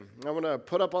I want to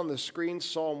put up on the screen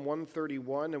Psalm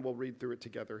 131, and we'll read through it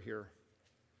together here.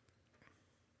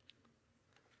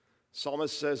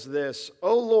 Psalmist says this,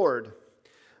 "O Lord,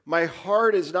 my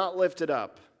heart is not lifted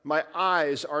up. My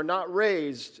eyes are not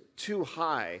raised too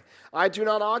high. I do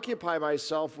not occupy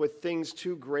myself with things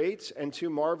too great and too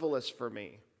marvelous for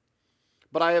me.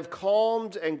 But I have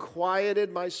calmed and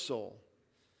quieted my soul,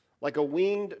 like a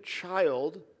weaned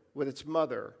child with its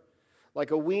mother.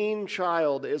 Like a weaned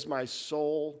child is my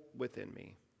soul within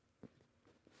me.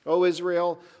 O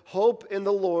Israel, hope in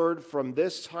the Lord from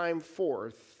this time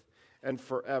forth and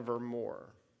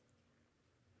forevermore."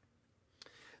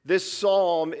 This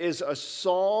psalm is a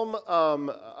psalm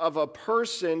of a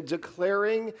person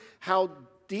declaring how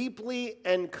deeply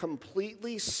and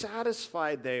completely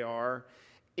satisfied they are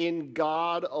in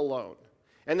God alone.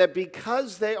 And that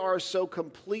because they are so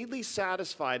completely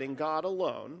satisfied in God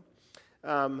alone,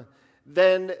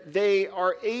 then they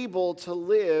are able to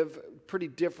live pretty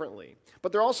differently.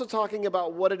 But they're also talking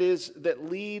about what it is that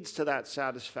leads to that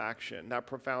satisfaction, that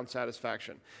profound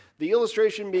satisfaction. The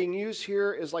illustration being used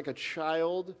here is like a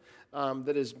child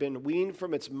that has been weaned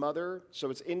from its mother, so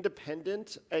it's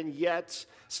independent and yet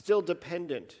still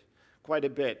dependent quite a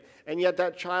bit. And yet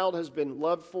that child has been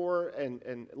loved for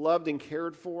and loved and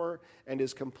cared for and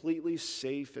is completely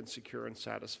safe and secure and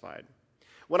satisfied.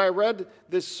 When I read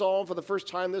this psalm for the first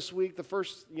time this week, the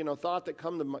first thought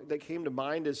that came to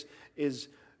mind is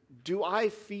do I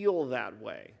feel that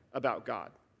way about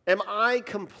God? Am I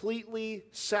completely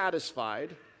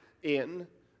satisfied in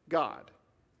God,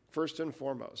 first and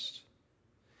foremost?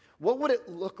 What would it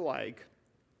look like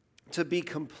to be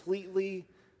completely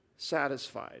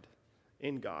satisfied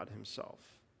in God himself?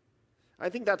 I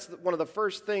think that's one of the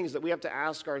first things that we have to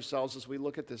ask ourselves as we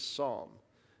look at this psalm.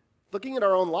 Looking at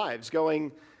our own lives,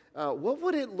 going, what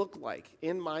would it look like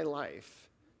in my life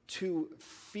to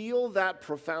feel that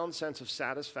profound sense of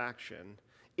satisfaction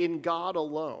in God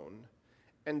alone?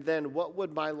 And then what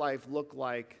would my life look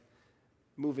like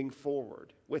moving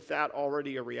forward with that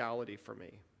already a reality for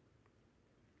me?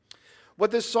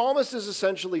 What this psalmist is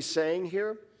essentially saying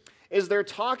here is they're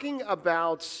talking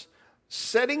about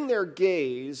setting their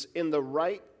gaze in the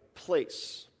right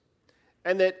place.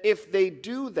 And that if they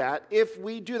do that, if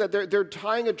we do that, they're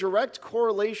tying a direct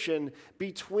correlation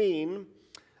between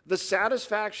the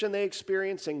satisfaction they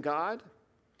experience in God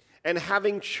and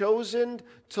having chosen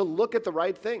to look at the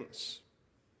right things.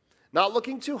 Not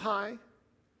looking too high,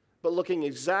 but looking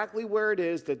exactly where it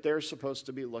is that they're supposed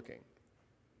to be looking.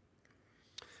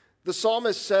 The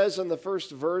psalmist says in the first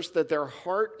verse that their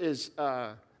heart is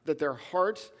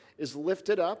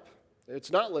lifted up.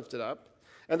 It's not lifted up.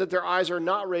 And that their eyes are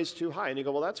not raised too high. And you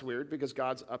go, well, that's weird because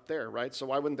God's up there, right? So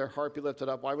why wouldn't their heart be lifted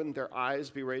up? Why wouldn't their eyes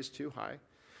be raised too high?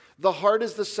 The heart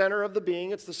is the center of the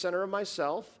being. It's the center of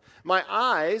myself. My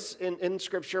eyes, in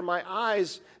Scripture, my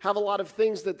eyes have a lot of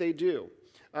things that they do.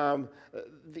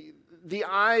 The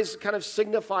eyes kind of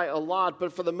signify a lot,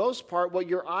 but for the most part, what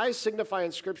your eyes signify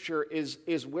in Scripture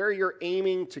is where you're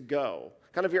aiming to go,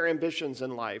 kind of your ambitions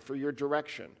in life or your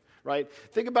direction, right?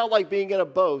 Think about like being in a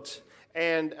boat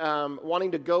and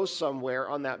wanting to go somewhere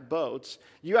on that boat.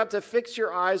 You have to fix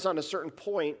your eyes on a certain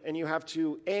point, and you have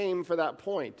to aim for that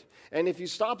point. And if you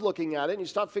stop looking at it and you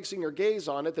stop fixing your gaze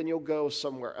on it, then you'll go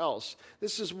somewhere else.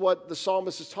 This is what the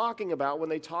psalmist is talking about when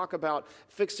they talk about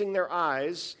fixing their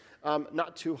eyes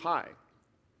not too high.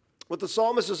 What the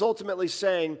psalmist is ultimately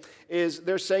saying is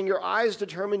they're saying your eyes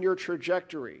determine your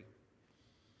trajectory.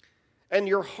 And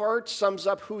your heart sums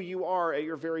up who you are at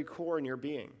your very core in your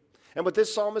being. And what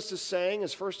this psalmist is saying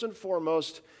is, first and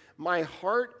foremost, my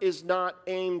heart is not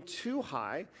aimed too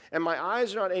high, and my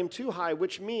eyes are not aimed too high,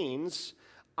 which means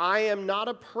I am not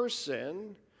a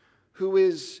person who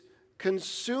is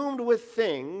consumed with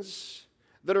things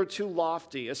that are too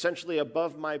lofty, essentially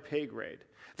above my pay grade.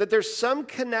 That there's some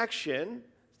connection,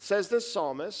 says this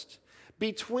psalmist,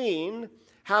 between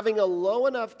having a low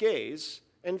enough gaze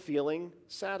and feeling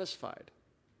satisfied.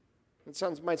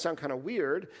 It might sound kind of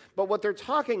weird, but what they're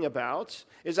talking about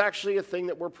is actually a thing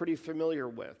that we're pretty familiar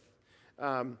with.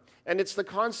 And it's the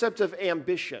concept of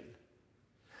ambition.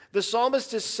 The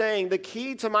psalmist is saying the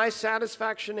key to my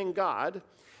satisfaction in God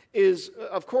is,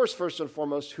 of course, first and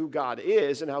foremost, who God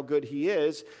is and how good he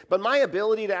is, but my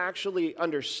ability to actually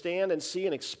understand and see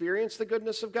and experience the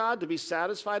goodness of God, to be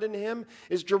satisfied in him,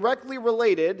 is directly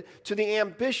related to the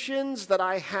ambitions that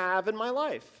I have in my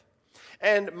life.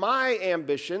 And my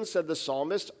ambitions, said the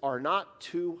psalmist, are not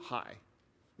too high.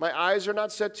 My eyes are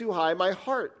not set too high. My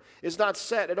heart is not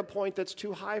set at a point that's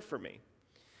too high for me.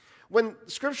 When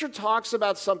Scripture talks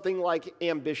about something like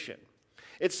ambition,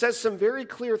 It says some very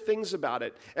clear things about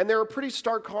it, and they're a pretty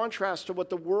stark contrast to what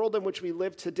the world in which we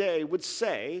live today would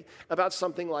say about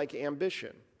something like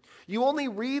ambition. You only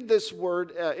read this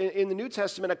word in the New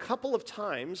Testament a couple of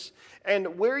times,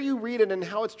 and where you read it and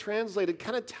how it's translated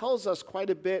kind of tells us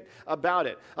quite a bit about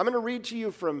it. I'm going to read to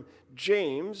you from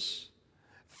James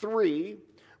 3,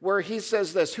 where he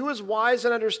says this, "Who is wise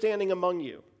and understanding among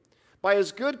you? By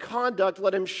his good conduct,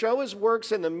 let him show his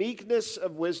works in the meekness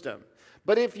of wisdom.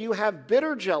 But if you have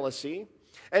bitter jealousy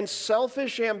and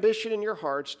selfish ambition in your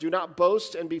hearts, do not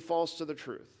boast and be false to the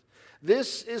truth.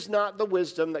 This is not the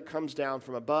wisdom that comes down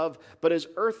from above, but is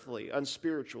earthly,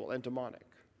 unspiritual, and demonic."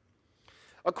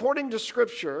 According to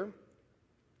Scripture,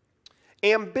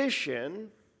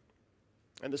 ambition,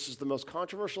 and this is the most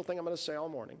controversial thing I'm going to say all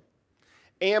morning,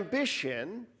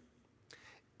 ambition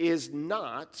is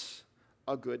not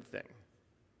a good thing.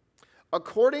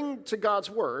 According to God's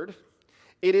word,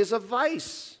 it is a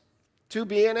vice to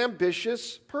be an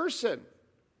ambitious person.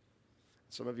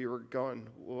 Some of you are going,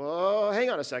 whoa, hang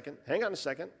on a second.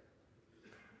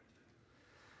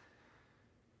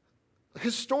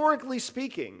 Historically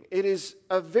speaking, it is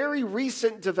a very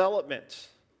recent development,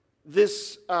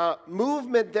 this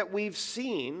movement that we've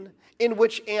seen in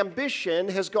which ambition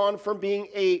has gone from being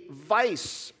a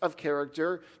vice of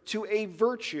character to a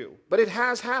virtue. But it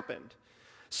has happened.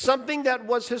 Something that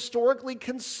was historically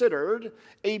considered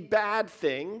a bad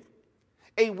thing,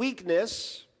 a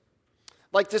weakness,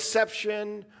 like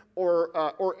deception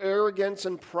or arrogance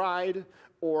and pride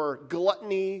or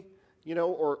gluttony,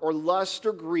 or lust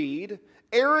or greed.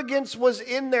 Arrogance was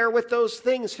in there with those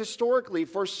things historically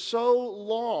for so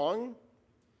long.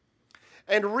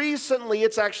 And recently,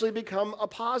 it's actually become a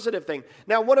positive thing.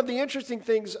 Now, one of the interesting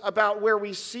things about where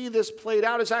we see this played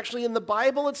out is actually in the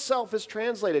Bible itself is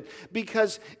translated.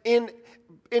 Because in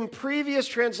previous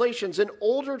translations, in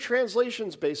older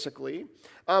translations basically,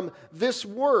 this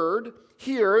word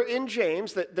here in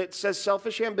James that says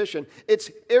selfish ambition, it's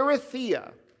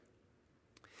erythia.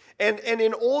 And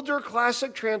in older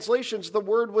classic translations, the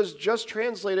word was just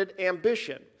translated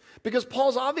ambition. Because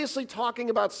Paul's obviously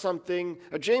talking about something,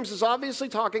 James is obviously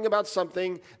talking about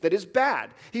something that is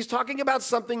bad. He's talking about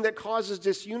something that causes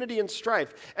disunity and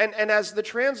strife. And as the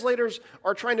translators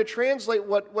are trying to translate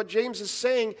what James is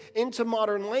saying into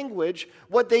modern language,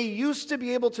 what they used to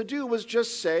be able to do was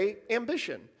just say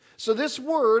ambition. So this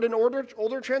word in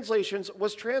older translations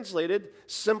was translated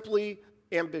simply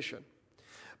ambition.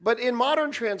 But in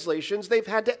modern translations, they've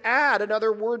had to add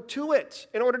another word to it.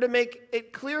 In order to make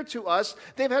it clear to us,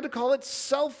 they've had to call it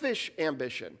selfish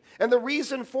ambition. And the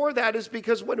reason for that is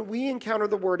because when we encounter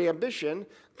the word ambition,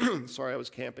 sorry, I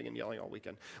was camping and yelling all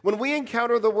weekend. When we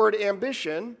encounter the word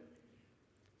ambition,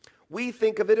 we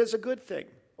think of it as a good thing,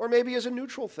 or maybe as a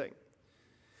neutral thing.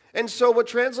 And so what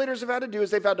translators have had to do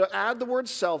is they've had to add the word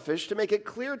selfish to make it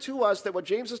clear to us that what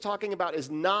James is talking about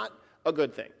is not a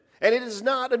good thing. And it is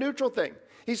not a neutral thing.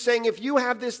 He's saying if you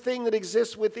have this thing that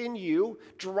exists within you,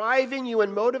 driving you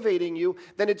and motivating you,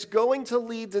 then it's going to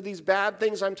lead to these bad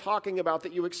things I'm talking about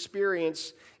that you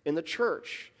experience in the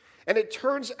church. And it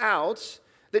turns out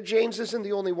that James isn't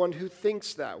the only one who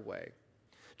thinks that way.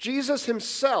 Jesus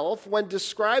himself, when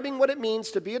describing what it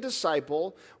means to be a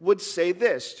disciple, would say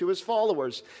this to his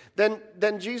followers. Then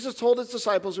Jesus told his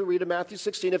disciples, we read in Matthew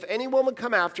 16, "If anyone would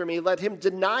come after me, let him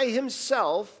deny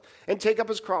himself and take up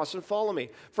his cross and follow me.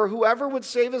 For whoever would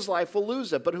save his life will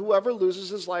lose it, but whoever loses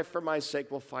his life for my sake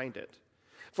will find it.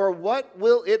 For what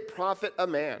will it profit a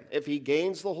man if he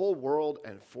gains the whole world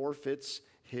and forfeits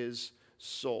his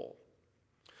soul?"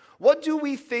 What do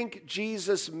we think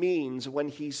Jesus means when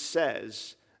he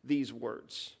says these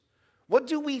words? What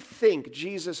do we think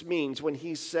Jesus means when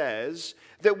he says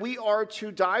that we are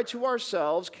to die to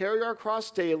ourselves, carry our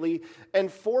cross daily,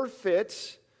 and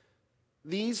forfeit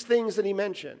these things that he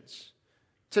mentions?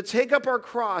 To take up our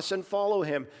cross and follow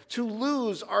him, to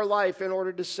lose our life in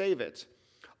order to save it.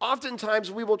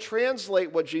 Oftentimes we will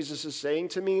translate what Jesus is saying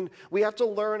to mean we have to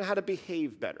learn how to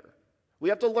behave better. We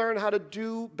have to learn how to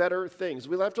do better things.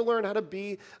 We have to learn how to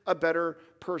be a better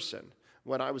person.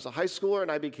 When I was a high schooler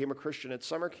and I became a Christian at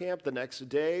summer camp, the next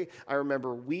day I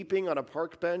remember weeping on a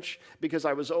park bench because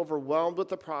I was overwhelmed with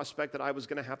the prospect that I was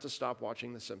going to have to stop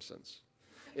watching The Simpsons.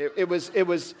 It was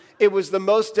the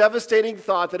most devastating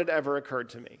thought that had ever occurred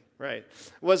to me, right?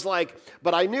 Was like,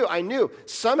 but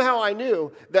somehow I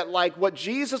knew that like what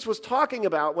Jesus was talking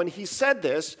about when he said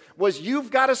this was you've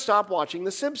got to stop watching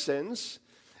The Simpsons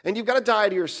and you've got to die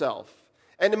to yourself.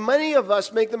 And many of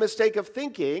us make the mistake of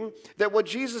thinking that what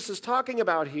Jesus is talking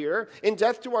about here in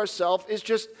death to ourself is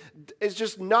just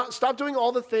not stop doing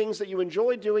all the things that you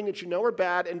enjoy doing that you know are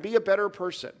bad and be a better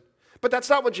person. But that's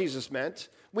not what Jesus meant.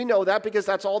 We know that because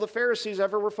that's all the Pharisees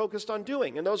ever were focused on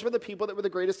doing. And those were the people that were the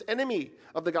greatest enemy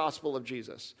of the gospel of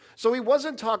Jesus. So he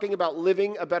wasn't talking about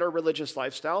living a better religious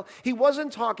lifestyle. He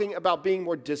wasn't talking about being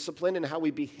more disciplined in how we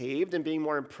behaved and being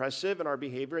more impressive in our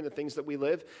behavior and the things that we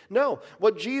live. No,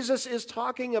 what Jesus is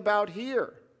talking about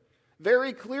here,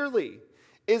 very clearly,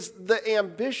 is the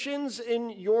ambitions in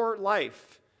your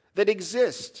life that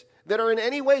exist, that are in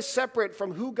any way separate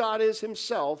from who God is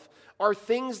himself, are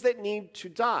things that need to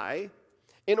die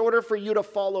in order for you to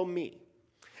follow me.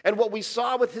 And what we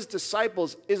saw with his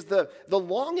disciples is the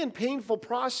long and painful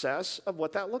process of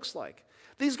what that looks like.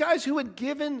 These guys who had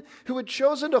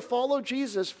chosen to follow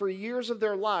Jesus for years of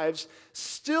their lives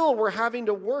still were having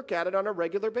to work at it on a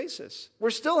regular basis.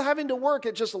 We're still having to work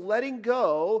at just letting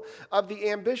go of the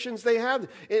ambitions they had.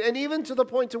 And even to the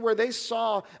point to where they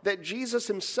saw that Jesus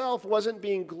himself wasn't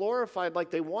being glorified like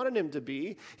they wanted him to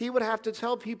be, he would have to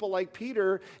tell people like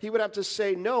Peter, he would have to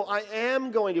say, no, I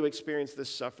am going to experience this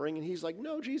suffering. And he's like,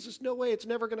 no, Jesus, no way, it's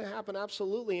never going to happen,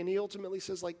 absolutely. And he ultimately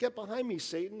says, like, get behind me,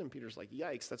 Satan. And Peter's like,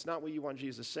 yikes, that's not what you want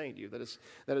Jesus saying to you.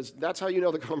 That's how you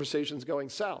know the conversation's going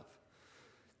south.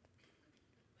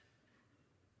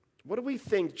 What do we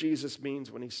think Jesus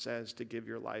means when he says to give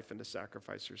your life and to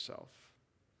sacrifice yourself?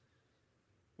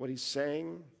 What he's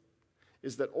saying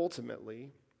is that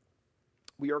ultimately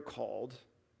we are called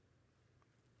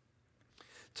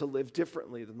to live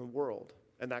differently than the world,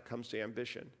 and that comes to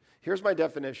ambition. Here's my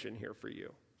definition here for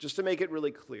you, just to make it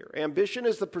really clear. Ambition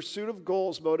is the pursuit of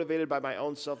goals motivated by my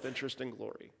own self-interest and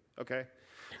glory, okay?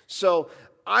 So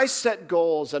I set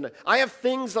goals, and I have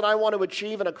things that I want to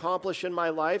achieve and accomplish in my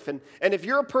life. And if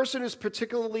you're a person who's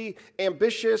particularly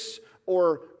ambitious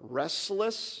or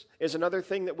restless, is another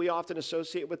thing that we often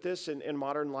associate with this in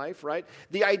modern life, right?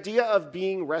 The idea of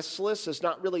being restless is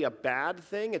not really a bad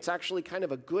thing. It's actually kind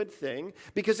of a good thing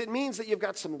because it means that you've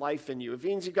got some life in you. It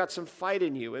means you've got some fight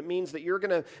in you. It means that you're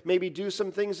going to maybe do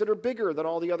some things that are bigger than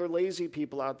all the other lazy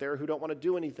people out there who don't want to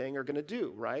do anything are going to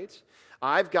do, right?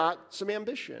 I've got some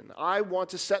ambition. I want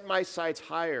to set my sights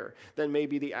higher than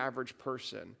maybe the average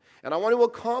person. And I want to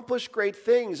accomplish great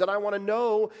things. And I want to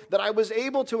know that I was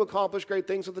able to accomplish great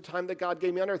things at the time that God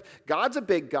gave me on earth. God's a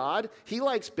big God. He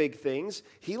likes big things.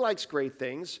 He likes great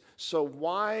things. So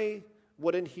why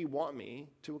wouldn't he want me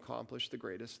to accomplish the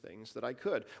greatest things that I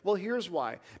could? Well, here's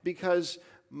why. Because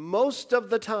most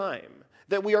of the time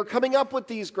that we are coming up with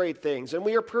these great things and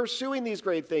we are pursuing these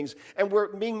great things and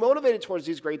we're being motivated towards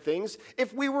these great things,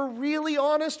 if we were really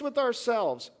honest with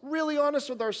ourselves,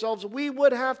 we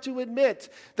would have to admit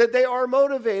that they are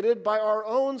motivated by our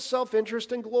own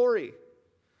self-interest and glory.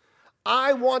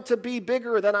 I want to be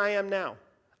bigger than I am now.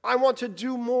 I want to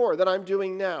do more than I'm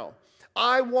doing now.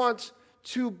 I want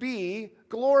to be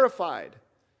glorified.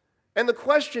 And the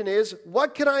question is,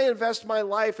 what can I invest my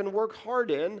life and work hard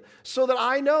in so that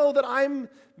I know that I'm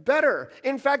better?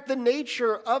 In fact, the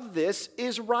nature of this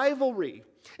is rivalry.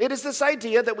 It is this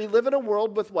idea that we live in a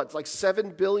world with what, like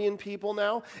 7 billion people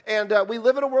now? And we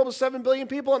live in a world with 7 billion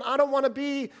people, and I don't want to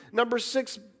be number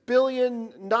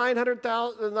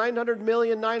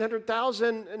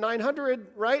 6,900,900,900,900,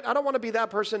 right? I don't want to be that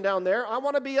person down there. I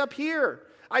want to be up here.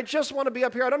 I just want to be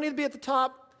up here. I don't need to be at the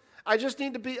top. I just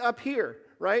need to be up here,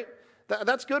 right?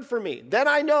 That's good for me. Then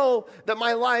I know that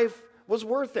my life was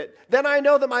worth it. Then I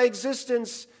know that my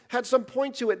existence had some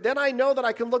point to it. Then I know that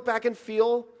I can look back and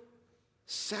feel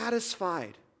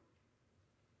satisfied.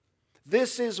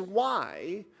 This is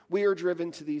why we are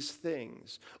driven to these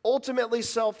things. Ultimately,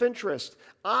 self-interest.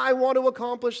 I want to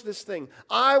accomplish this thing.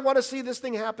 I want to see this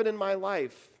thing happen in my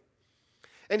life.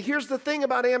 And here's the thing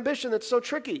about ambition that's so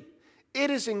tricky. It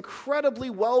is incredibly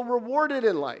well rewarded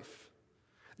in life.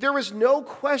 There is no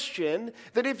question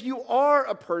that if you are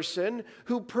a person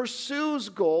who pursues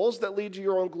goals that lead to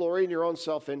your own glory and your own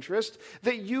self-interest,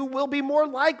 that you will be more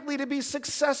likely to be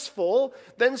successful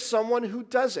than someone who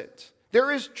doesn't.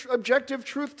 There is objective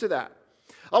truth to that.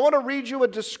 I want to read you a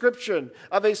description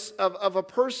of a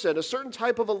person, a certain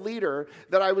type of a leader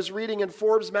that I was reading in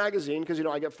Forbes magazine, because,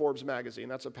 I get Forbes magazine.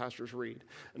 That's what pastors read.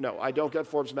 No, I don't get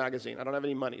Forbes magazine. I don't have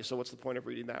any money, so what's the point of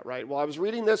reading that, right? Well, I was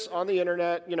reading this on the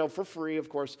internet, for free, of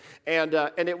course, and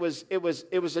it was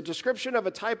a description of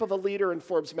a type of a leader in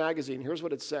Forbes magazine. Here's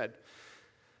what it said.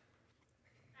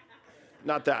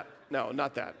 Not that. No,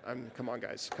 not that. Come on,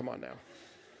 guys. Come on now.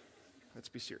 Let's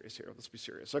be serious here. Let's be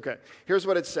serious. Okay, here's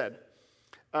what it said.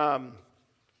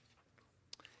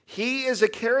 He is a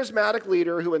charismatic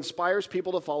leader who inspires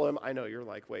people to follow him. I know you're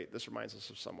like, wait, this reminds us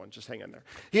of someone. Just hang in there.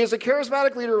 He is a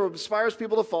charismatic leader who inspires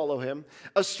people to follow him,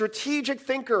 a strategic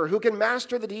thinker who can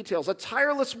master the details, a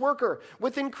tireless worker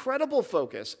with incredible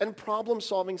focus and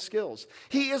problem-solving skills.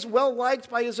 He is well liked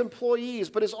by his employees,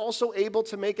 but is also able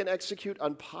to make and execute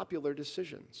unpopular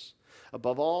decisions.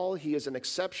 Above all, he is an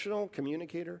exceptional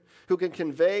communicator who can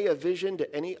convey a vision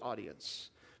to any audience,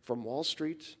 from Wall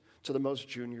Street to the most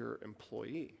junior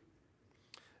employee.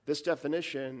 This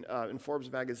definition in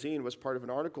Forbes magazine was part of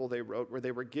an article they wrote where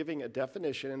they were giving a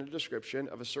definition and a description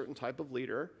of a certain type of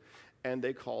leader, and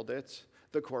they called it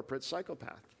the corporate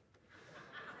psychopath.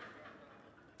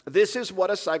 This is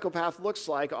what a psychopath looks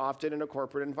like often in a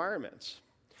corporate environment.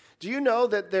 Do you know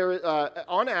that there,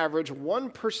 on average,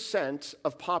 1%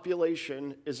 of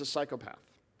population is a psychopath?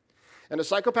 And a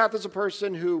psychopath is a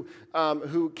person who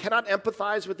cannot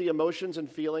empathize with the emotions and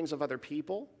feelings of other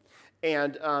people,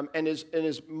 and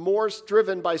is more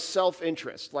driven by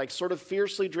self-interest, like sort of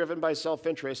fiercely driven by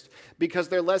self-interest, because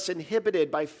they're less inhibited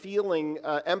by feeling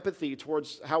empathy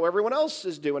towards how everyone else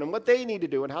is doing and what they need to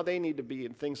do and how they need to be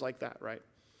and things like that, right?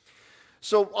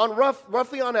 So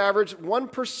roughly on average,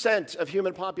 1% of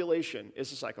human population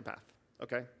is a psychopath,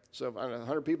 okay? So if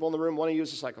 100 people in the room, one of you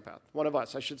is a psychopath. One of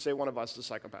us, I should say one of us is a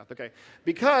psychopath, okay?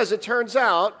 Because it turns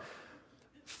out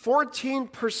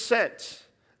 14%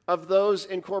 of those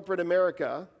in corporate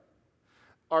America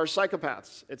are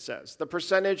psychopaths, it says. The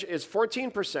percentage is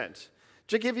 14%.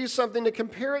 To give you something to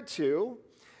compare it to,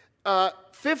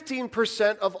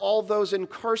 15% of all those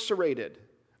incarcerated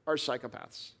are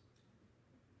psychopaths.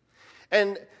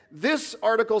 And this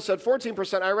article said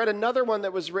 14%. I read another one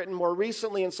that was written more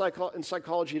recently in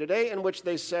Psychology Today in which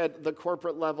they said the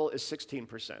corporate level is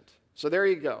 16%. So there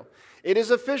you go. It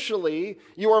is officially,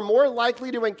 you are more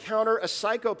likely to encounter a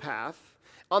psychopath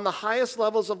on the highest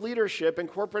levels of leadership in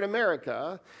corporate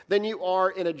America than you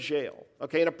are in a jail,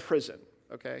 okay, in a prison,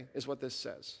 okay, is what this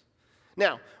says.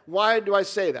 Now, why do I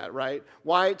say that, right?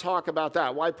 Why talk about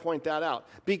that? Why point that out?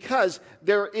 Because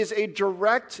there is a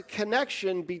direct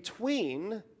connection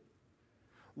between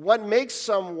what makes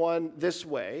someone this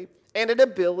way and an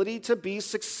ability to be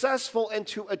successful and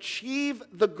to achieve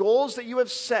the goals that you have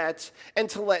set and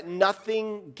to let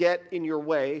nothing get in your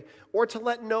way or to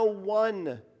let no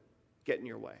one get in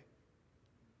your way.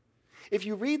 If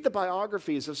you read the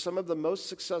biographies of some of the most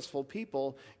successful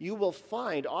people, you will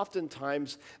find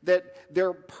oftentimes that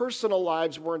their personal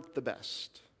lives weren't the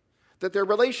best, that their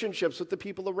relationships with the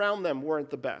people around them weren't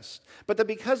the best, but that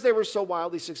because they were so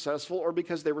wildly successful or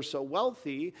because they were so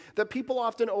wealthy, that people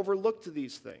often overlooked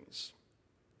these things.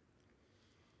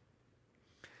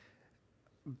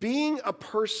 Being a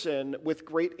person with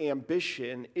great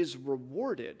ambition is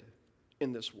rewarded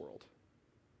in this world.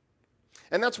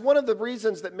 And that's one of the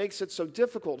reasons that makes it so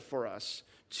difficult for us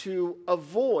to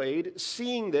avoid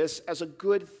seeing this as a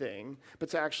good thing, but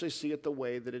to actually see it the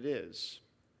way that it is.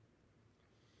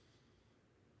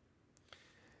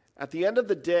 At the end of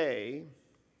the day,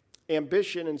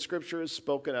 ambition in Scripture is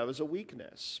spoken of as a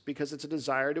weakness because it's a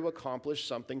desire to accomplish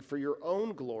something for your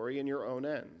own glory and your own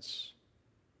ends.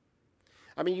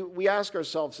 I mean, we ask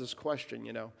ourselves this question,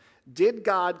 did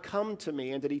God come to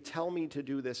me and did he tell me to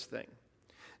do this thing?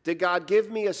 Did God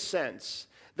give me a sense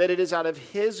that it is out of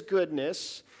his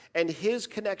goodness and his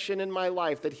connection in my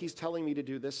life that he's telling me to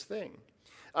do this thing?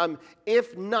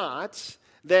 If not,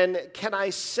 then can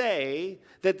I say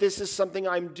that this is something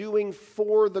I'm doing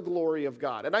for the glory of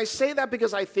God? And I say that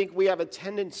because I think we have a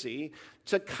tendency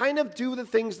to kind of do the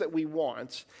things that we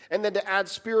want and then to add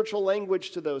spiritual language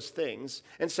to those things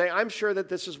and say, I'm sure that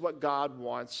this is what God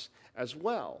wants as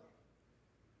well.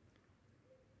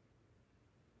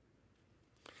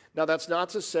 Now, that's not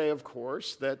to say, of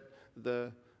course, that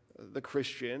the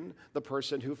Christian, the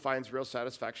person who finds real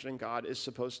satisfaction in God, is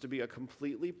supposed to be a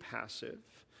completely passive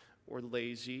or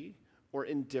lazy or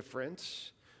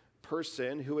indifferent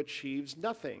person who achieves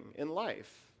nothing in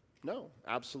life. No,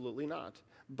 absolutely not.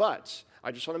 But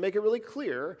I just want to make it really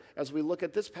clear as we look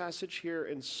at this passage here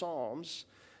in Psalms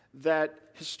that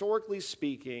historically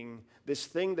speaking, this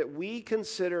thing that we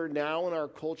consider now in our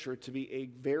culture to be a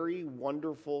very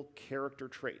wonderful character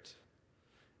trait,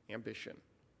 ambition,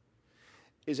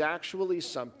 is actually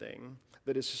something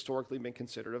that has historically been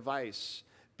considered a vice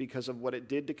because of what it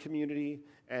did to community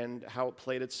and how it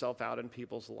played itself out in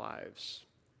people's lives.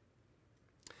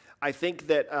 I think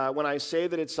that when I say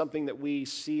that it's something that we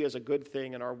see as a good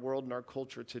thing in our world and our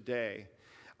culture today,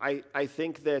 I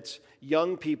think that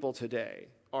young people today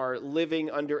are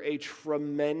living under a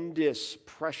tremendous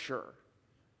pressure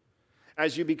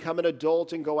as you become an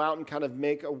adult and go out and kind of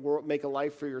make a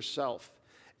life for yourself.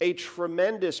 A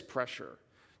tremendous pressure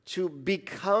to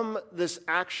become this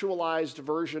actualized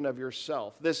version of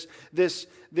yourself,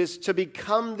 to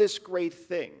become this great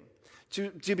thing,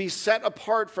 to be set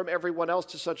apart from everyone else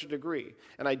to such a degree.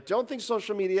 And I don't think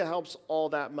social media helps all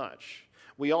that much.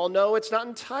 We all know it's not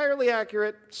entirely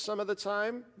accurate some of the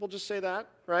time. We'll just say that,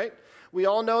 right? We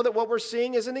all know that what we're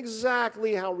seeing isn't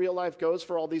exactly how real life goes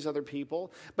for all these other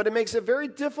people, but it makes it very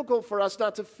difficult for us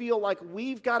not to feel like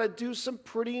we've got to do some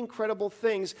pretty incredible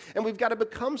things and we've got to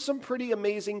become some pretty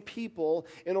amazing people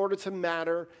in order to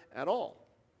matter at all.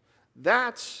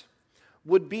 That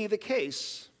would be the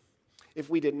case if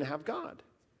we didn't have God.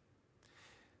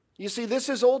 You see, this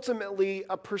is ultimately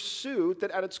a pursuit that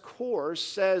at its core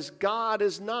says God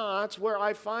is not where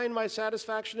I find my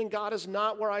satisfaction, and God is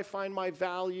not where I find my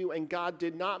value, and God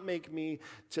did not make me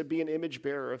to be an image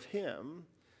bearer of Him.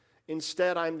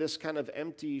 Instead, I'm this kind of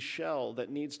empty shell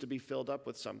that needs to be filled up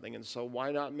with something, and so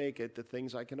why not make it the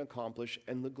things I can accomplish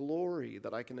and the glory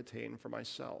that I can attain for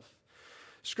myself?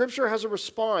 Scripture has a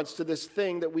response to this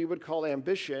thing that we would call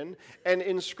ambition, and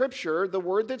in Scripture, the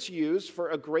word that's used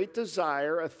for a great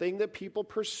desire, a thing that people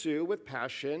pursue with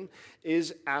passion,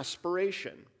 is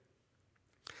aspiration.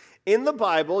 In the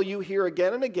Bible, you hear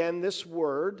again and again this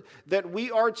word that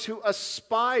we are to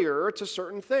aspire to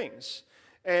certain things.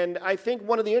 And I think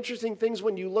one of the interesting things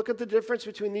when you look at the difference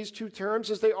between these two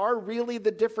terms is they are really the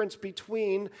difference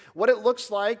between what it looks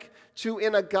like to,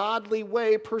 in a godly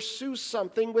way, pursue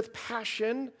something with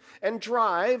passion and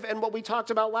drive, and what we talked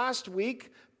about last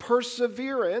week,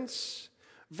 perseverance,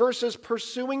 versus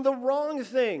pursuing the wrong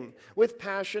thing with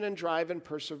passion and drive and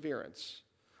perseverance.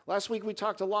 Last week we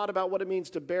talked a lot about what it means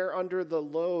to bear under the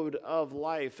load of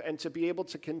life and to be able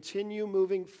to continue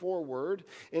moving forward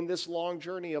in this long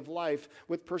journey of life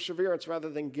with perseverance rather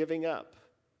than giving up.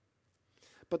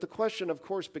 But the question, of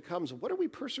course, becomes, what are we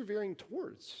persevering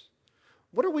towards?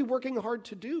 What are we working hard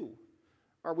to do?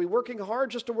 Are we working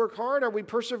hard just to work hard? Are we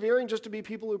persevering just to be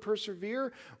people who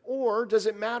persevere? Or does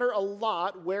it matter a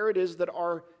lot where it is that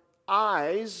our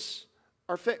eyes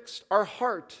are fixed, our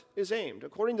heart is aimed?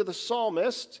 According to the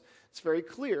psalmist, it's very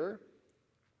clear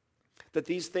that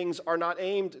these things are not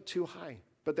aimed too high,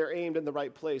 but they're aimed in the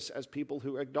right place as people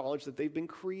who acknowledge that they've been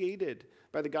created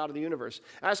by the God of the universe.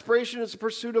 Aspiration is the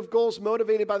pursuit of goals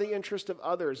motivated by the interest of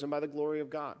others and by the glory of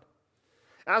God.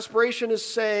 Aspiration is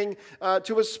saying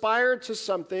to aspire to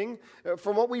something,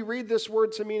 from what we read this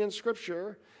word to mean in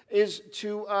Scripture, is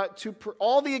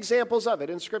all the examples of it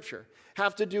in Scripture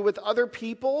have to do with other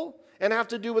people and have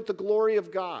to do with the glory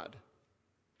of God.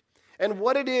 And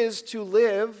what it is to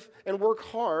live and work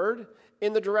hard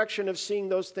in the direction of seeing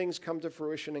those things come to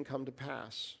fruition and come to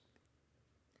pass.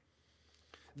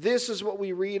 This is what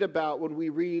we read about when we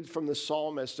read from the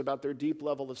psalmist about their deep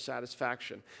level of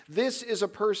satisfaction. This is a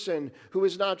person who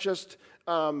is not just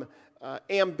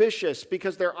ambitious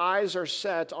because their eyes are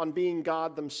set on being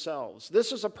God themselves.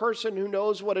 This is a person who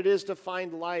knows what it is to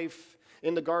find life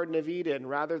in the Garden of Eden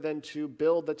rather than to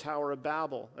build the Tower of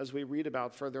Babel, as we read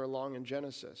about further along in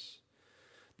Genesis.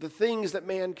 The things that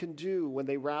man can do when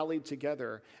they rallied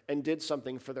together and did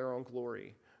something for their own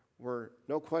glory were,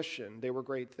 no question, they were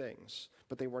great things,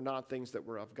 but they were not things that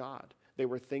were of God. They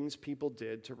were things people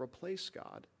did to replace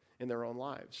God in their own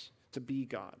lives, to be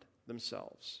God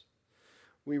themselves.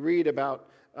 We read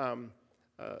about,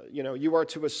 you are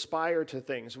to aspire to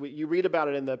things. You read about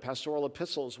it in the pastoral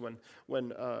epistles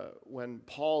when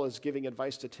Paul is giving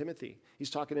advice to Timothy. He's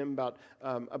talking to him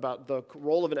about the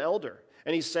role of an elder.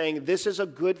 And he's saying this is a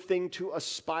good thing to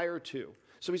aspire to.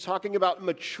 So he's talking about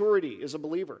maturity as a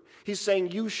believer. He's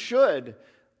saying you should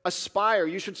aspire,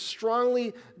 you should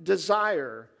strongly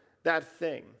desire that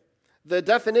thing. The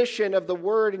definition of the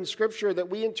word in Scripture that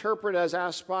we interpret as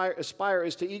aspire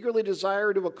is to eagerly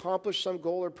desire to accomplish some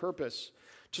goal or purpose,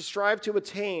 to strive to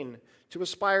attain, to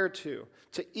aspire to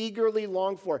eagerly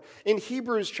long for. In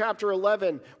Hebrews chapter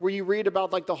 11, where you read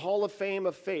about like the Hall of Fame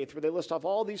of faith, where they list off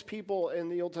all these people in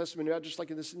the Old Testament who had just like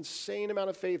this insane amount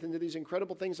of faith and did these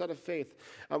incredible things out of faith.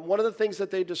 One of the things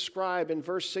that they describe in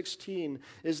verse 16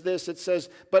 is this. It says,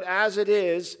 "But as it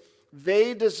is,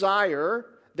 they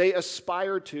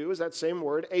aspire to," is that same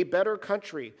word, "a better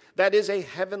country, that is a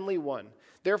heavenly one.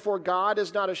 Therefore God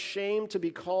is not ashamed to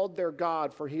be called their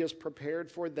God, for He has prepared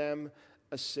for them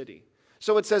a city."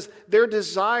 So it says their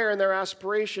desire and their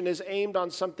aspiration is aimed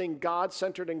on something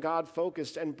God-centered and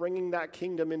God-focused and bringing that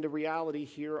kingdom into reality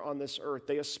here on this earth.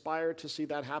 They aspire to see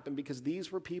that happen because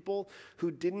these were people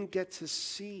who didn't get to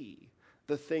see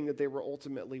the thing that they were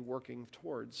ultimately working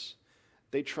towards.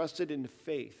 They trusted in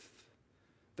faith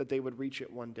that they would reach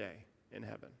it one day in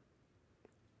heaven.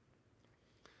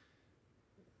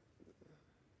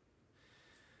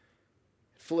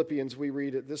 Philippians, we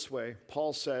read it this way.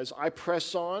 Paul says, I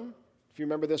press on, if you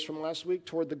remember this from last week,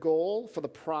 toward the goal for the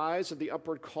prize of the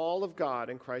upward call of God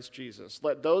in Christ Jesus.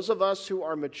 Let those of us who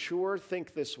are mature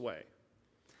think this way.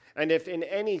 And if in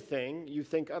anything you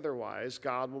think otherwise,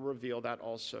 God will reveal that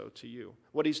also to you.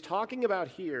 What he's talking about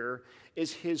here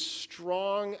is his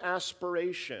strong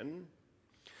aspiration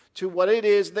to what it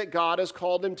is that God has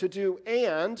called him to do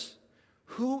and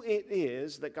who it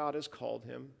is that God has called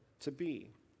him to be.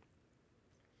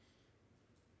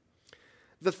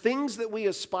 The things that we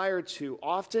aspire to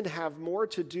often have more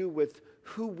to do with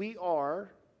who we are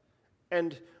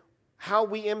and how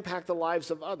we impact the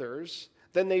lives of others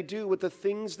than they do with the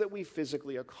things that we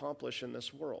physically accomplish in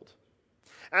this world.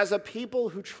 As a people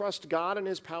who trust God and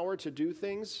his power to do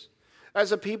things,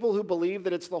 as a people who believe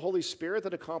that it's the Holy Spirit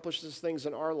that accomplishes things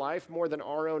in our life more than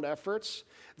our own efforts,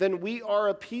 then we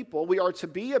are to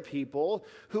be a people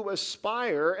who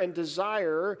aspire and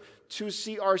desire to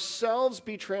see ourselves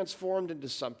be transformed into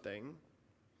something,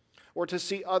 or to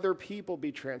see other people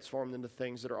be transformed into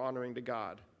things that are honoring to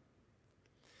God.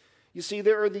 You see,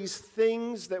 there are these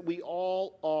things that we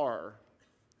all are.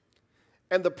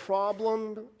 And the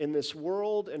problem in this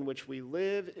world in which we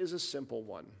live is a simple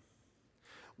one.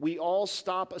 We all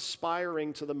stop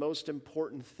aspiring to the most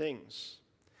important things,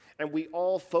 and we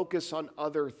all focus on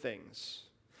other things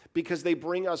because they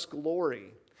bring us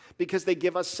glory, because they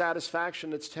give us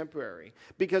satisfaction that's temporary,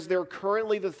 because they're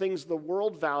currently the things the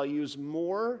world values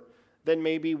more than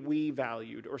maybe we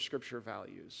valued or Scripture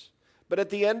values. But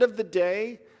at the end of the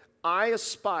day, I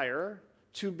aspire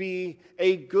to be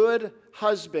a good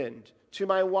husband to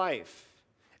my wife.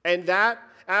 And that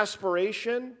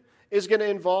aspiration is going to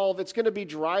involve, it's going to be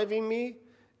driving me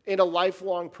in a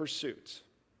lifelong pursuit.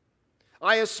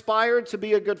 I aspire to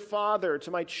be a good father to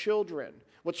my children,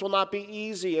 which will not be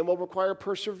easy and will require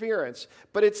perseverance.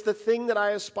 But it's the thing that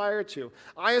I aspire to.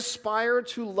 I aspire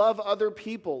to love other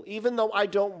people, even though I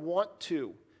don't want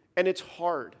to, and it's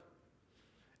hard.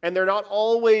 And they're not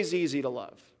always easy to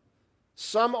love.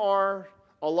 Some are,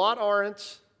 a lot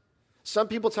aren't. Some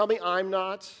people tell me I'm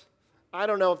not. I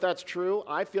don't know if that's true.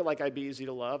 I feel like I'd be easy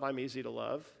to love. I'm easy to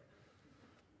love.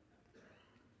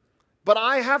 But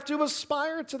I have to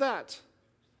aspire to that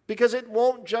because it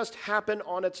won't just happen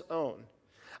on its own.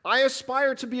 I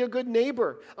aspire to be a good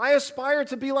neighbor. I aspire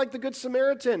to be like the Good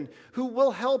Samaritan who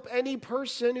will help any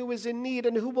person who is in need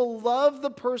and who will love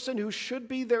the person who should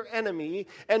be their enemy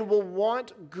and will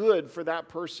want good for that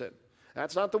person.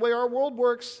 That's not the way our world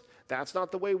works. That's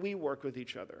not the way we work with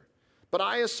each other. But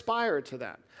I aspire to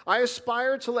that. I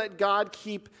aspire to let God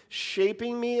keep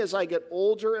shaping me as I get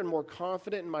older and more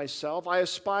confident in myself. I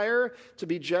aspire to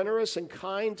be generous and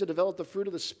kind, to develop the fruit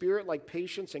of the Spirit like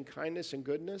patience and kindness and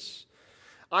goodness.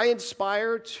 I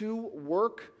aspire to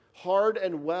work hard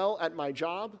and well at my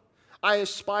job. I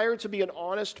aspire to be an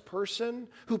honest person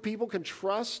who people can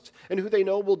trust and who they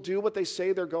know will do what they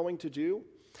say they're going to do.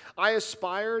 I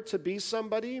aspire to be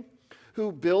somebody who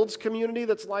builds community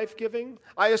that's life-giving.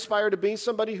 I aspire to be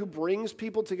somebody who brings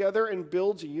people together and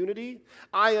builds unity.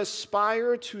 I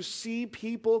aspire to see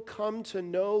people come to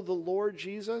know the Lord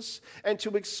Jesus and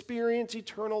to experience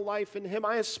eternal life in him.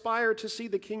 I aspire to see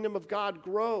the kingdom of God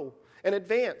grow and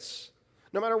advance,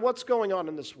 no matter what's going on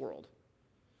in this world.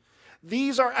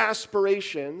 These are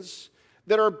aspirations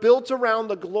that are built around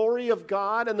the glory of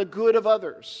God and the good of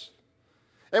others.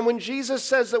 And when Jesus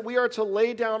says that we are to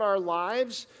lay down our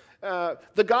lives,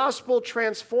 the gospel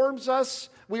transforms us.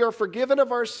 We are forgiven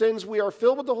of our sins. We are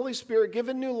filled with the Holy Spirit,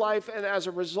 given new life. And as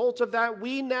a result of that,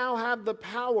 we now have the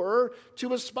power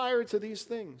to aspire to these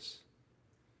things.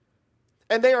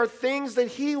 And they are things that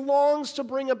he longs to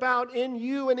bring about in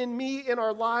you and in me, in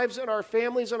our lives, in our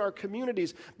families, in our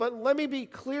communities. But let me be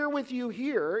clear with you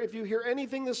here. If you hear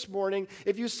anything this morning,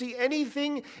 if you see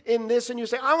anything in this and you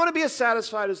say, I want to be as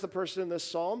satisfied as the person in this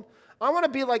psalm. I want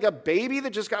to be like a baby that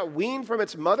just got weaned from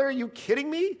its mother. Are you kidding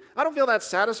me? I don't feel that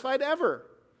satisfied ever.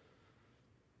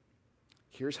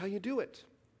 Here's how you do it.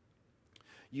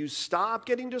 You stop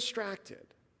getting distracted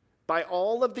by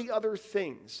all of the other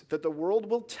things that the world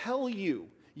will tell you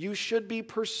you should be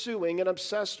pursuing and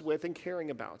obsessed with and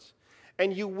caring about.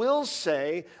 And you will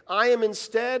say, I am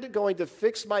instead going to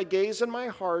fix my gaze and my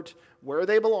heart where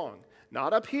they belong.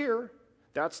 Not up here.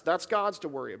 That's God's to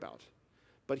worry about.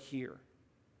 But here.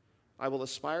 I will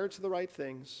aspire to the right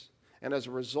things, and as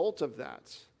a result of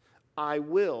that, I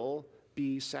will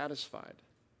be satisfied.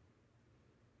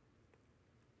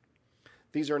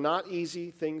 These are not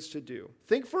easy things to do.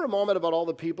 Think for a moment about all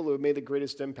the people who have made the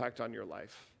greatest impact on your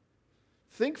life.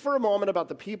 Think for a moment about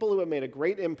the people who have made a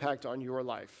great impact on your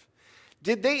life.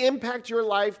 Did they impact your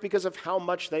life because of how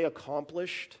much they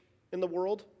accomplished in the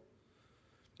world?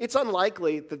 It's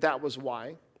unlikely that that was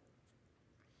why.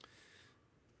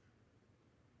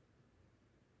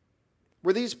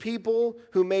 Were these people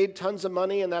who made tons of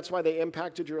money and that's why they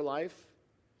impacted your life?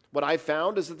 What I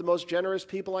found is that the most generous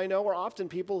people I know are often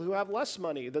people who have less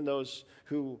money than those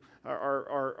who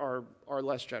are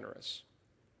less generous.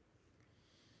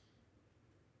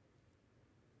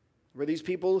 Were these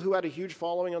people who had a huge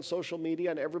following on social media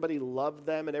and everybody loved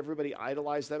them and everybody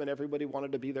idolized them and everybody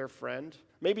wanted to be their friend?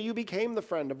 Maybe you became the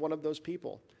friend of one of those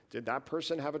people. Did that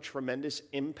person have a tremendous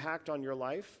impact on your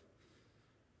life?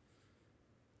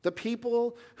 The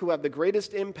people who have the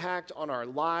greatest impact on our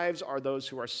lives are those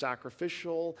who are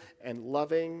sacrificial and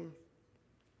loving,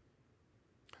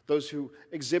 those who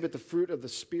exhibit the fruit of the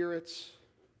Spirit,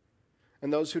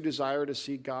 and those who desire to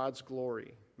see God's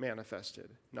glory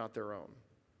manifested, not their own.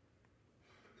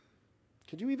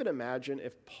 Could you even imagine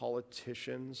if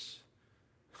politicians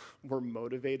were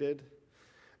motivated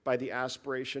by the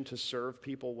aspiration to serve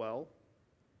people well?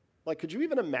 Like, could you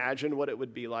even imagine what it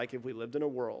would be like if we lived in a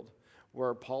world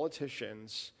where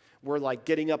politicians were like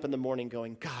getting up in the morning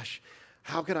going, gosh,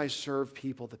 how could I serve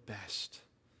people the best?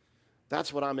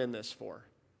 That's what I'm in this for.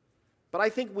 But I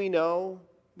think we know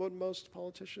what most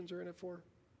politicians are in it for.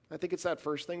 I think it's that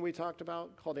first thing we talked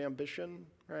about called ambition,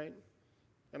 right?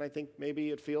 And I think maybe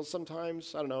it feels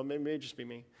sometimes, I don't know, maybe it may just be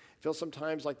me. It feels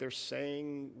sometimes like they're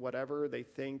saying whatever they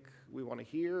think we want to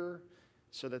hear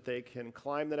so that they can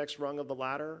climb the next rung of the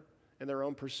ladder in their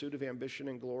own pursuit of ambition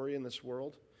and glory in this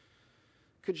world.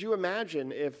 Could you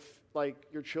imagine if, like,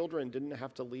 your children didn't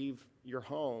have to leave your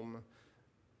home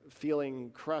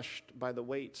feeling crushed by the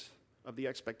weight of the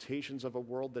expectations of a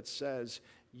world that says,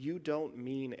 you don't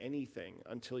mean anything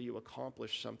until you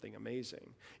accomplish something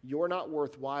amazing. You're not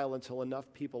worthwhile until enough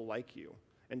people like you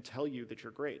and tell you that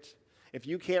you're great. If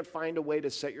you can't find a way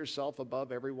to set yourself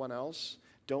above everyone else,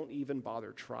 don't even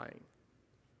bother trying.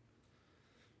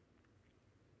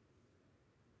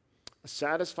 A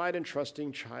satisfied and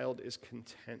trusting child is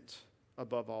content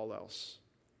above all else.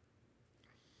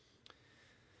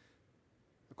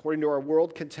 According to our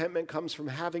world, contentment comes from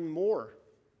having more,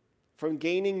 from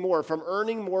gaining more, from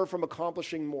earning more, from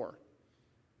accomplishing more.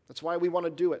 That's why we want to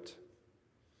do it.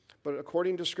 But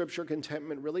according to Scripture,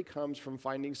 contentment really comes from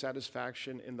finding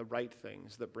satisfaction in the right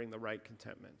things that bring the right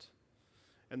contentment.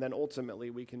 And then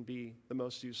ultimately, we can be the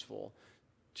most useful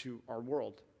to our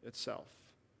world itself.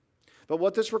 But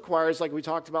what this requires, like we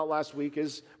talked about last week,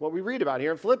 is what we read about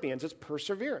here in Philippians. It's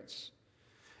perseverance.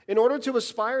 In order to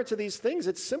aspire to these things,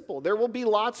 it's simple. There will be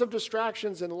lots of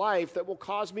distractions in life that will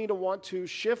cause me to want to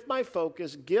shift my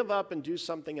focus, give up, and do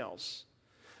something else.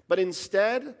 But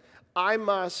instead, I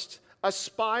must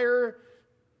aspire,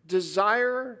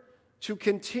 desire to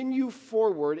continue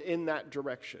forward in that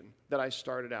direction that I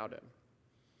started out in.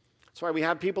 That's why we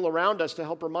have people around us to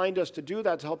help remind us to do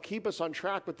that, to help keep us on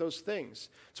track with those things.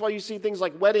 That's why you see things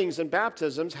like weddings and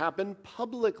baptisms happen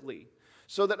publicly,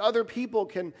 so that other people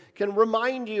can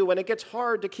remind you when it gets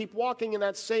hard to keep walking in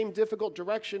that same difficult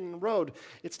direction and road.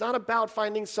 It's not about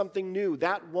finding something new.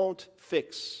 That won't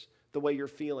fix the way you're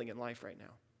feeling in life right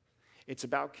now. It's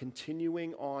about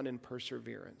continuing on in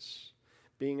perseverance,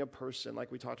 being a person,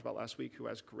 like we talked about last week, who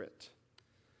has grit.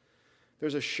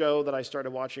 There's a show that I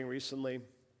started watching recently.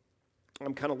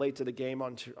 I'm kind of late to the game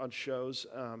on shows,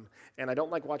 and I don't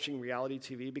like watching reality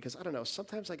TV because, I don't know,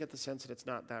 sometimes I get the sense that it's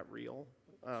not that real.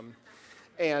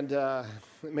 And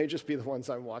it may just be the ones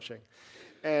I'm watching.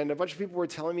 And a bunch of people were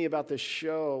telling me about this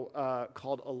show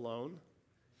called Alone.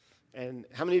 And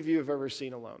how many of you have ever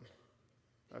seen Alone?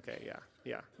 Okay,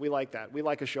 yeah. We like that. We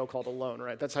like a show called Alone,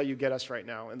 right? That's how you get us right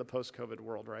now in the post-COVID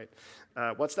world, right?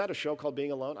 What's that, a show called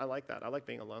Being Alone? I like that. I like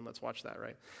being alone. Let's watch that,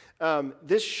 right?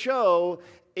 This show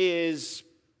is,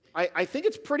 I think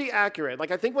it's pretty accurate.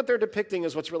 Like, I think what they're depicting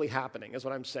is what's really happening, is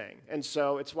what I'm saying. And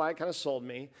so it's why it kind of sold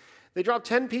me. They dropped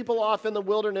 10 people off in the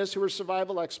wilderness who were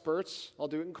survival experts. I'll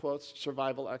do it in quotes,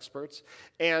 survival experts.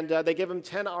 And they give them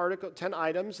 10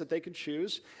 items that they could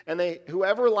choose. And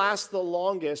whoever lasts the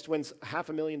longest wins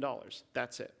 $500,000.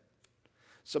 That's it.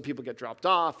 So people get dropped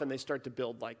off and they start to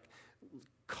build like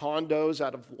condos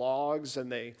out of logs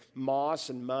and moss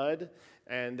and mud.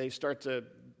 And they start to,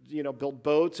 build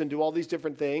boats and do all these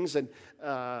different things.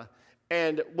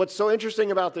 And what's so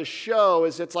interesting about this show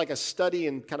is it's like a study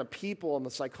in kind of people and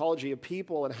the psychology of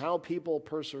people and how people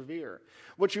persevere.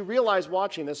 What you realize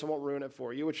watching this, I won't ruin it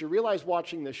for you, what you realize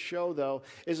watching this show, though,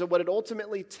 is that what it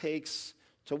ultimately takes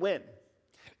to win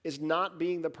is not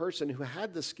being the person who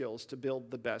had the skills to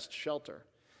build the best shelter.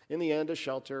 In the end, a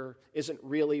shelter isn't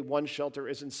really, one shelter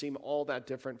isn't seem all that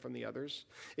different from the others.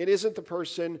 It isn't the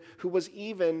person who was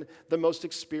even the most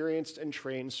experienced and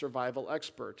trained survival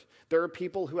expert. There are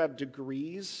people who have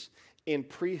degrees in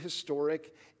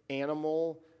prehistoric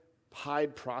animal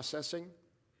hide processing,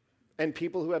 and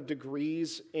people who have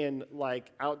degrees in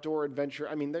like outdoor adventure.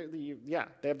 I mean,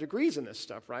 they have degrees in this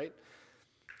stuff, right?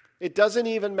 It doesn't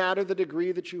even matter the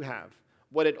degree that you have.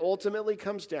 What it ultimately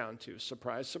comes down to,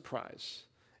 surprise, surprise,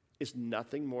 is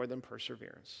nothing more than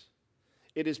perseverance.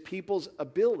 It is people's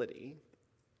ability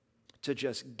to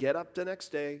just get up the next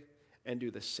day and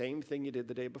do the same thing you did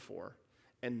the day before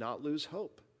and not lose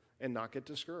hope and not get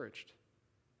discouraged.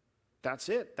 That's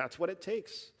it. That's what it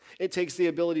takes. It takes the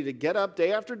ability to get up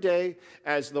day after day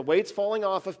as the weight's falling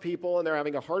off of people and they're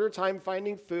having a harder time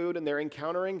finding food and they're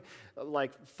encountering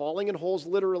like falling in holes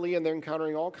literally, and they're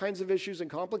encountering all kinds of issues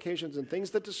and complications and things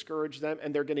that discourage them,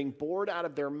 and they're getting bored out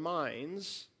of their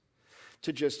minds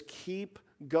to just keep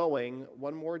going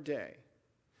one more day.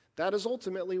 That is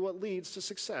ultimately what leads to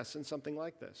success in something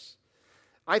like this.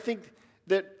 I think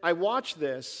that I watch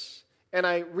this and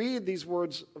I read these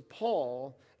words of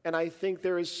Paul, and I think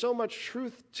there is so much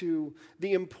truth to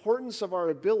the importance of our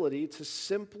ability to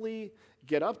simply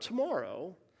get up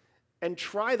tomorrow and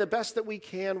try the best that we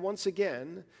can once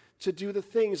again to do the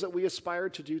things that we aspire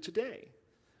to do today.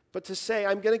 But to say,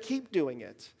 I'm going to keep doing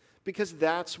it because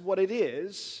that's what it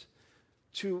is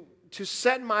to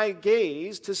set my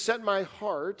gaze, to set my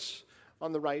heart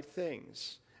on the right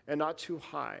things and not too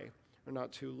high or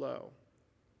not too low.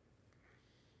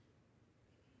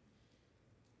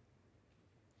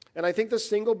 And I think the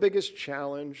single biggest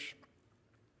challenge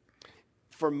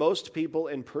for most people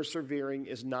in persevering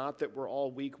is not that we're all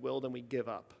weak-willed and we give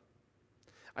up.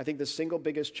 I think the single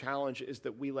biggest challenge is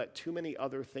that we let too many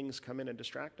other things come in and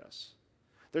distract us.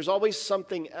 There's always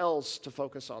something else to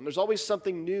focus on. There's always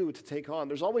something new to take on.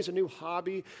 There's always a new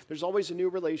hobby. There's always a new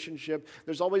relationship.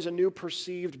 There's always a new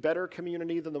perceived better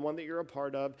community than the one that you're a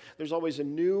part of. There's always a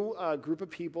new group of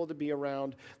people to be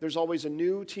around. There's always a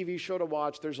new TV show to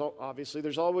watch. There's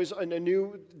always a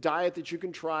new diet that you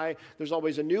can try. There's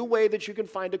always a new way that you can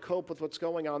find to cope with what's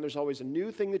going on. There's always a new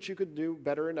thing that you could do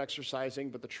better in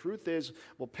exercising. But the truth is,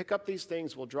 we'll pick up these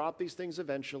things, we'll drop these things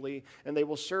eventually, and they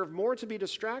will serve more to be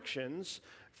distractions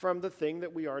from the thing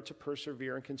that we are to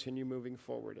persevere and continue moving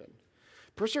forward in.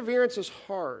 Perseverance is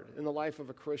hard in the life of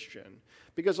a Christian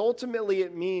because ultimately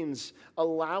it means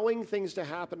allowing things to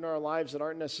happen in our lives that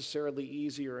aren't necessarily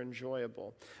easy or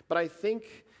enjoyable. But I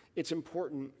think it's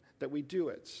important that we do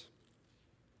it.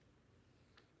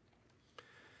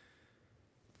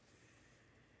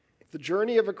 The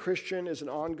journey of a Christian is an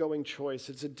ongoing choice.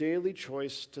 It's a daily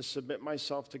choice to submit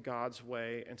myself to God's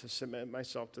way and to submit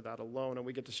myself to that alone. And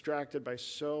we get distracted by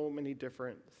so many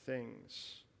different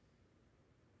things.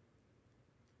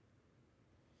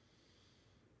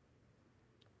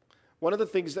 One of the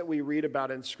things that we read about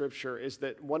in Scripture is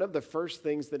that one of the first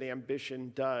things that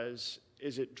ambition does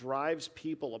is it drives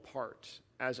people apart,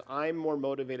 as I'm more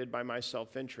motivated by my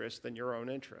self-interest than your own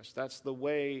interest. That's the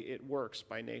way it works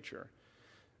by nature.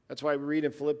 That's why we read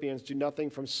in Philippians, do nothing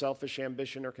from selfish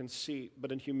ambition or conceit,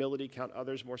 but in humility count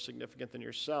others more significant than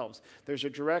yourselves. There's a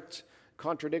direct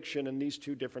contradiction in these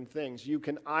two different things. You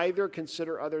can either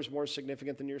consider others more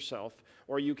significant than yourself,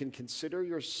 or you can consider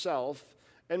yourself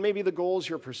and maybe the goals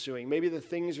you're pursuing, maybe the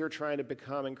things you're trying to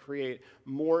become and create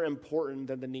more important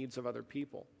than the needs of other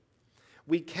people.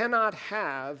 We cannot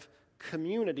have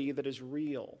community that is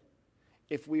real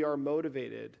if we are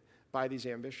motivated by these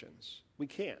ambitions. We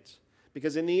can't.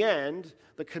 Because in the end,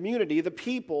 the community, the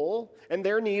people, and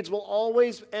their needs will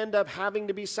always end up having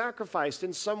to be sacrificed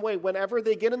in some way whenever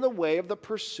they get in the way of the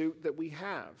pursuit that we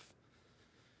have.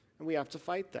 And we have to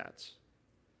fight that.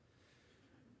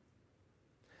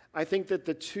 I think that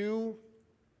the two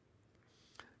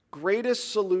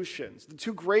greatest solutions, the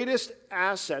two greatest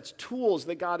assets, tools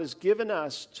that God has given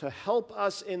us to help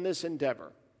us in this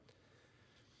endeavor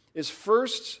is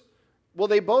first, well,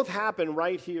 they both happen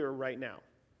right here, right now.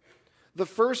 The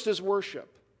first is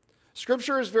worship.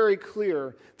 Scripture is very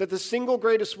clear that the single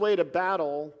greatest way to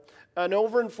battle an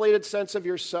overinflated sense of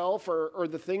yourself or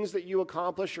the things that you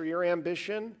accomplish or your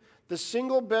ambition, the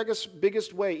single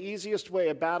biggest way, easiest way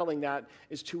of battling that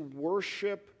is to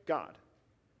worship God.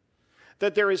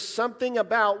 That there is something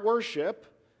about worship,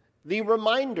 the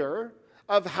reminder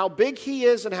of how big He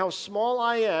is and how small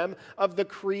I am, of the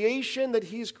creation that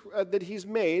He's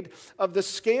made, of the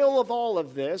scale of all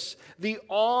of this, the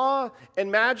awe and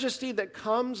majesty that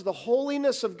comes, the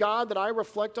holiness of God that I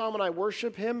reflect on when I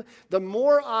worship Him. The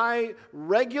more I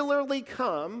regularly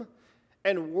come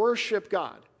and worship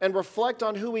God and reflect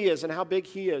on who he is and how big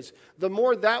he is, the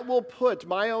more that will put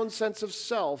my own sense of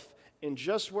self in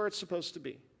just where it's supposed to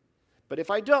be. But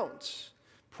if I don't,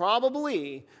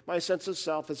 probably my sense of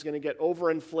self is going to get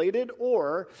overinflated,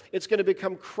 or it's going to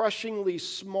become crushingly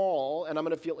small, and I'm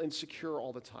going to feel insecure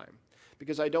all the time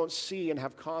because I don't see and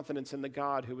have confidence in the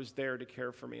God who is there to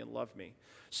care for me and love me.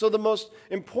 So the most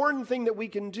important thing that we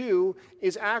can do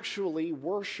is actually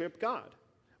worship God,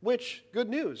 which, good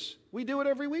news, we do it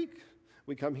every week.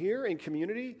 We come here in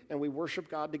community and we worship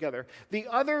God together. The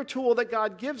other tool that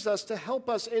God gives us to help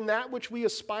us in that which we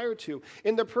aspire to,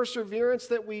 in the perseverance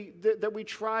that we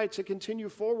try to continue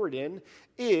forward in,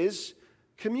 is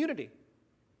community.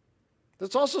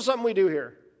 That's also something we do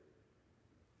here.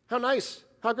 How nice.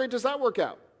 How great does that work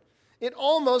out? It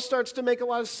almost starts to make a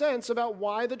lot of sense about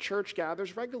why the church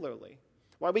gathers regularly,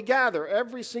 why we gather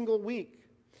every single week.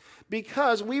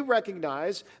 Because we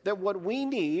recognize that what we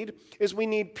need is we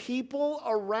need people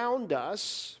around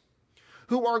us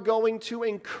who are going to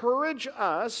encourage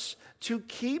us to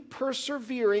keep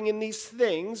persevering in these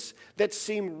things that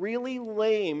seem really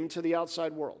lame to the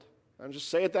outside world. I'll just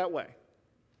say it that way.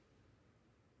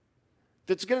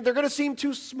 They're going to seem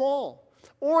too small.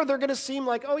 Or they're going to seem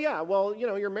like, oh yeah, well,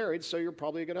 you're married, so you're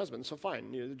probably a good husband, so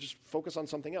fine. You just focus on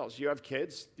something else. You have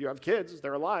kids,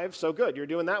 they're alive, so good. You're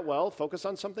doing that well, focus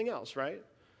on something else, right?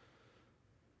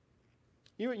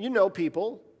 You know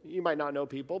people. You might not know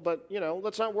people, but,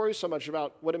 let's not worry so much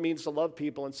about what it means to love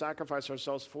people and sacrifice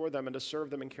ourselves for them and to serve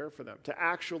them and care for them, to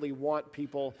actually want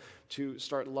people to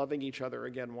start loving each other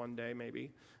again one day,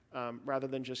 maybe. Rather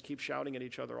than just keep shouting at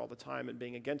each other all the time and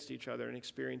being against each other and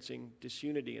experiencing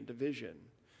disunity and division,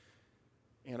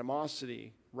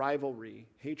 animosity, rivalry,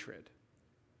 hatred.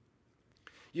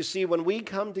 You see, when we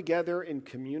come together in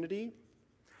community,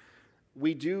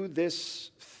 we do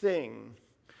this thing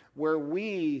where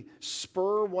we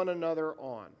spur one another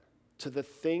on to the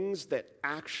things that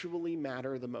actually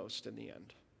matter the most in the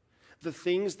end, the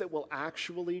things that will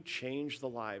actually change the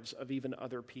lives of even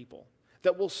other people,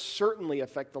 that will certainly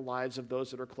affect the lives of those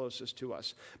that are closest to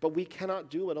us. But we cannot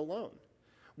do it alone.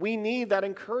 We need that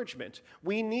encouragement.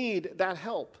 We need that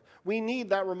help. We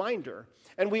need that reminder.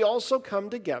 And we also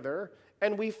come together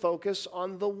and we focus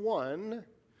on the one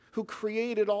who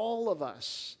created all of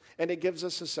us. And it gives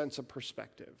us a sense of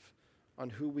perspective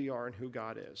on who we are and who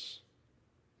God is.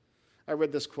 I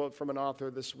read this quote from an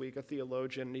author this week, a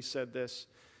theologian, and he said this.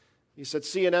 He said,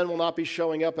 CNN will not be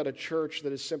showing up at a church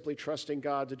that is simply trusting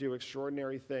God to do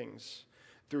extraordinary things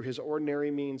through his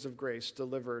ordinary means of grace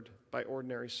delivered by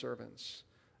ordinary servants.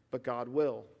 But God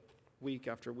will, week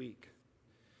after week.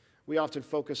 We often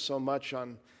focus so much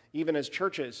on, even as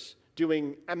churches,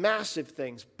 doing massive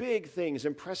things, big things,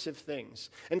 impressive things,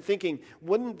 and thinking,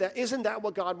 isn't that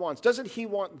what God wants? Doesn't he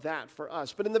want that for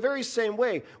us? But in the very same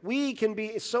way, we can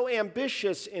be so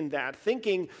ambitious in that,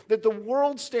 thinking that the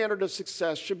world standard of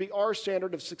success should be our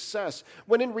standard of success,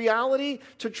 when in reality,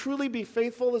 to truly be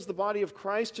faithful as the body of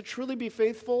Christ, to truly be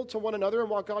faithful to one another and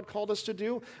what God called us to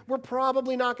do, we're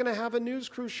probably not going to have a news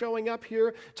crew showing up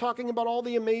here talking about all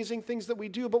the amazing things that we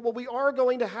do, but what we are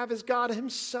going to have is God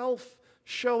himself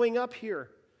showing up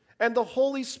here, and the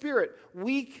Holy Spirit,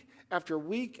 week after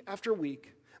week after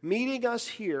week, meeting us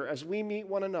here as we meet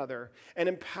one another and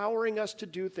empowering us to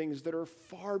do things that are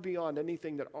far beyond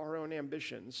anything that our own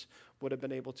ambitions would have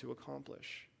been able to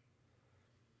accomplish.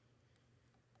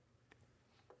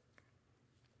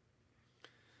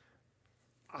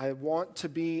 I want to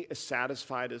be as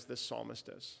satisfied as this psalmist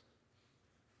is.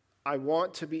 I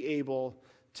want to be able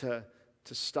to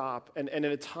stop. And in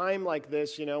a time like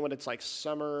this, when it's like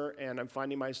summer and I'm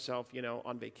finding myself,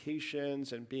 on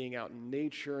vacations and being out in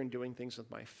nature and doing things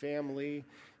with my family,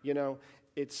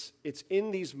 it's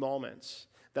in these moments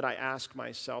that I ask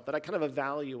myself, that I kind of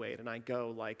evaluate and I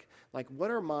go like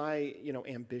what are my,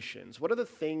 ambitions? What are the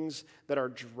things that are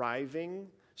driving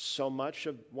so much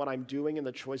of what I'm doing and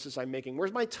the choices I'm making?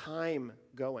 Where's my time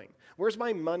going? Where's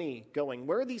my money going?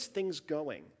 Where are these things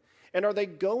going? And are they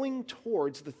going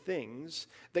towards the things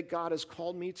that God has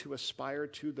called me to aspire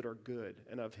to that are good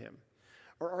and of him?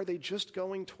 Or are they just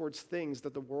going towards things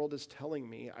that the world is telling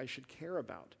me I should care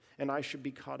about and I should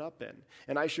be caught up in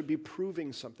and I should be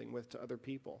proving something with to other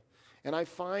people? And I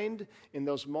find in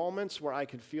those moments where I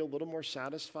can feel a little more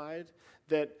satisfied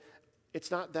that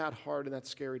it's not that hard and that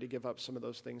scary to give up some of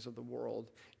those things of the world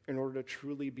in order to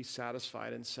truly be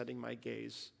satisfied in setting my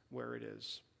gaze where it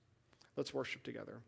is. Let's worship together.